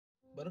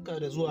Barka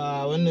da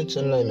zuwa wannan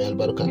channel mai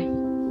albarka.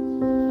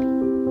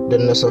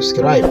 Danna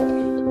subscribe,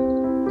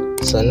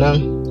 sannan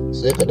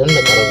sai ka danna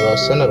ƙararrawar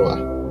sanarwa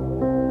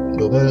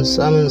domin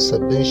samun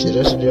sabbin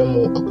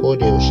shirye-shiryenmu a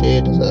koda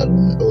yaushe da zarar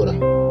mun ɗora.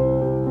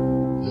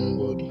 Mun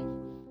gode.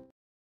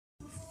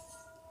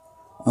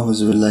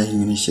 A'udhu billahi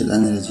minash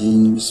shaitanir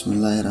rajim.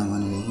 Bismillahir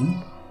rahmanir rahim.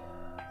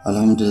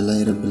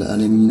 Alhamdulillahi rabbil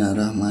alamin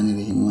arrahmanir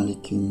rahim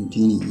maliki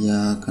yawmiddin.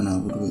 Iyyaka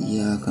na'budu wa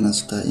iyyaka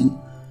nasta'in.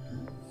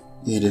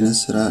 اهدنا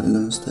الصراط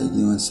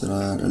المستقيم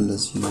صراط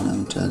الذين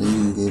أنعمت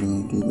عليهم غير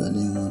المغضوب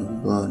عليهم ولا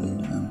الضالين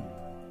آمين.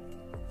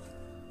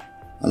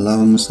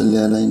 اللهم صل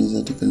على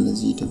ذاتك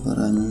الذي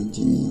تفرع من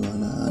الجميع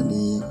وعلى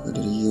آله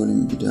وقدره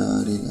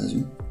والمقدار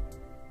العظيم.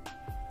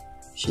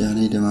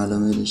 شهري da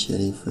malamai da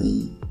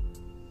sharifai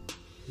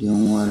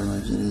yan uwa da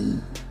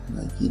majirai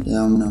baki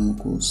daya muna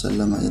muku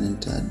sallama irin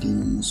ta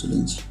addinin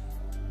musulunci.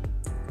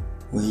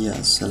 Wayya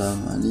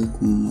assalamu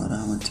alaikum wa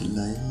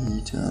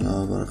rahmatullahi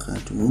ta'ala wa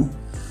barakatuhu.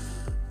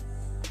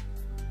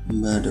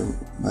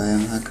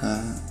 Bayan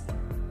haka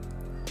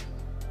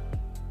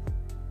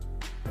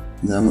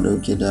za mu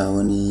ɗauke da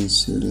wani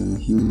sirri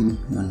muhimmi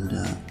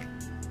wanda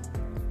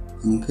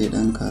in kai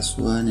ɗan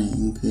kasuwa ne,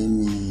 in kai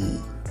mai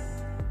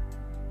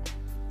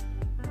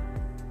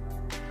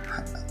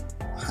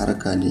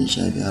harka da ya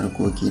shafi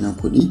harkoki na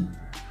kuɗi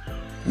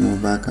kuma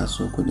ba ka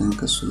so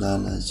kuɗinka su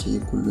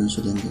lalace kullum su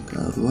dinga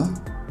karuwa,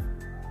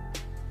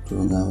 to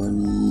ga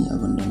wani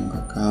abin da muka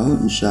kawo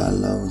insha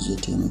Allah zai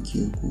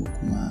taimake ku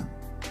kuma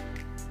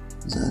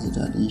za ji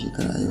daɗin shi.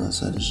 Kar a yi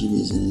wasa da shi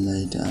bai zini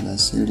layi ta'ala.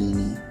 Sirri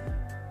ne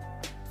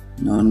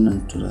na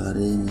wannan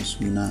turare mai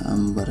suna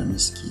ambar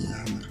miski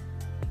ahmar.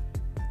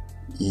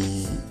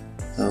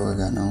 Za ku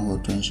ga nan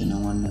hoton shi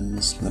na wannan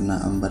miski, wannan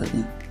ambar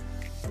ɗin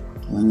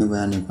wani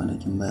bayani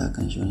kwanakin baya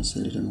kan shi, wani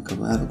sirri da muka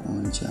bayar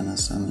kuma wani ce ana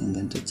samun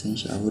ingantaccen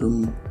shi a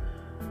wurinmu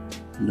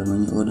da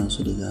mun yi odon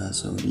su daga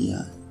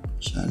Saudiya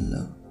insha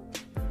Allah.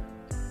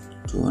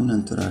 To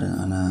wannan turaren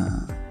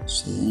ana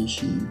sayan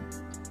shi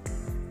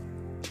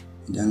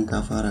idan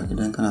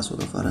kana so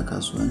ka fara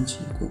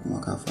kasuwanci ko kuma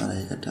ka fara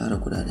ka tara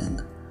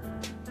kudadenka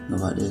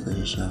gaba ɗaya ka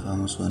shafa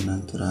musu wannan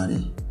turare,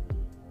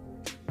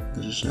 ka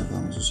shafa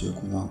musu sai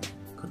kuma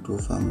ka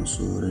tofa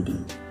musu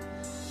radin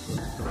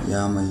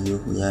ya mai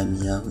yuhu ya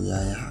miyahu ya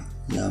yaha,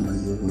 ya mai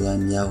yuhu ya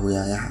miyahu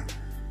ya yaha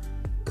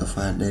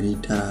kafa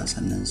 900,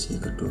 sannan sai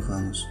ka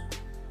tofa musu.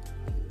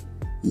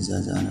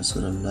 Iza ja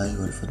nasrullahi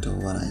wal fatahu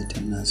wa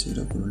ra'aitan nasa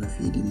yadkhuluna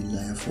fi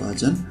dinillahi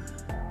afwajan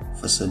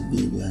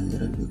fasabbi bi hamdi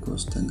rabbika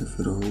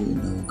wastaghfirhu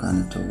innahu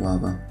kana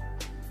tawwaba.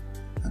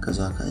 Haka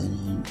za ka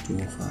ainihin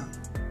tofa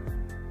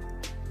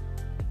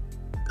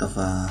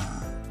kafa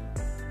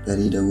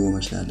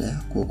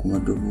 111 ko kuma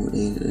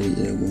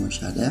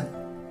 1111,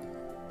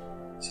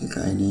 sai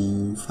ka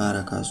ainihin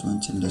fara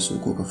kasuwancin da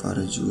su ko ka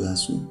fara juya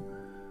su.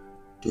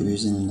 To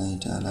biznillahi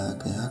ta'ala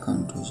kai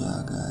hakan to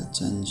za ga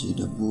canji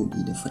da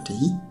buɗi da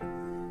fatahi.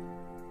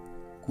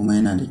 Kuma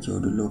yana da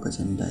kyau duk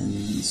lokacin da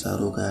in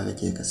saro kaya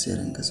kake ka sayar,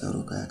 in ka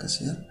saro kaya ka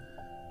sayar,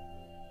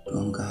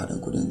 don ka haɗa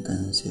kuɗin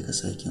kan sai ka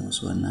sake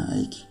musu wannan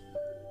aiki.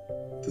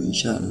 To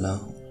insha Allah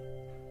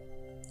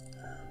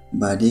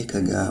ba dai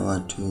ka ga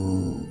wato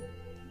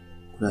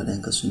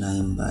kuɗaɗenka suna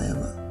yin baya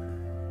ba,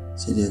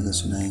 sai dai ga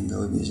suna yin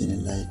gaba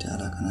biznillahi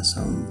ta'ala. Kana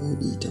samun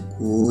buɗi ta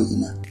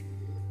ko'ina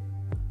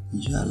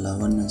insha Allah.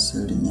 Wannan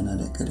sirrin yana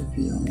da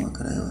ƙarfi, yan uwa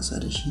kar a yi wasa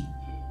da shi.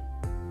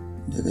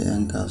 Daga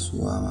 'yan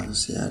kasuwa, masu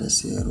saya da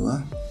sayarwa,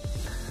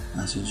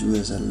 masu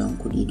juya zallan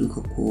kuɗi, duka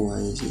kowa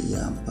zai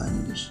iya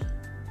amfani da shi.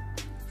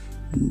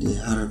 Indai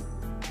har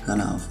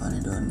kana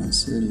amfani da wannan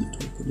sirri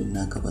to kuɗin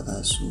naka ba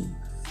za su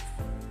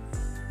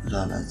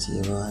lalace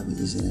ba bi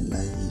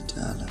iznillahi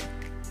ta'ala.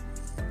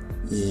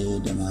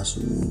 Da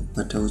masu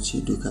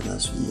fatauci duka za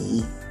su iya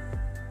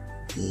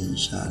yi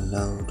insha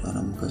Allah. To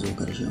nan muka zo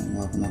ƙarshen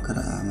uwa, kuma kar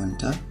a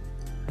manta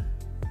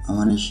a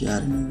mana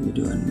share na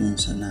bidiyon ɗin,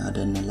 sannan a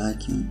danna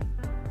lakin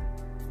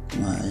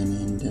kuma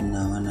ainihin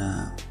danna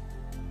mana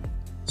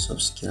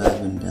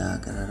subscribing da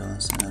ƙararrawar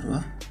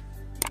sanarwa.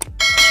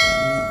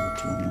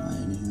 To mu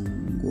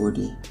ainihin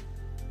gode,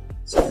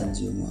 sai an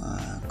je mu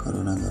a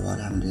karo na gaba.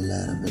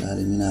 Alhamdulillahi rabbil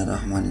alamin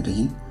arrahmanir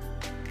rahim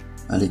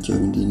maliki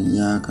yawmiddin.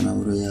 Iyyaka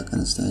na'budu wa iyyaka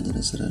nasta'in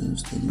ihdinas siratal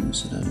mustaqim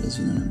siratal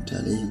ladzina an'amta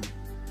alaihim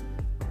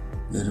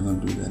ghayril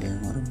maghdubi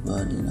alaihim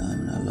waladdallin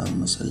amin.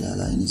 Allahumma salli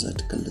ala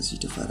zatika allati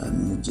tafarra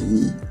min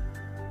al-jami'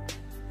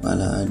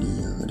 وعلى آله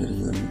وقدره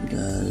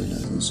والمقدار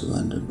العظيم.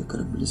 سبحان ربك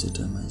رب العزة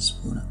عما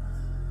يصفون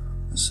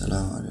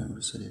والسلام على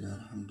المرسلين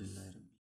والحمد لله.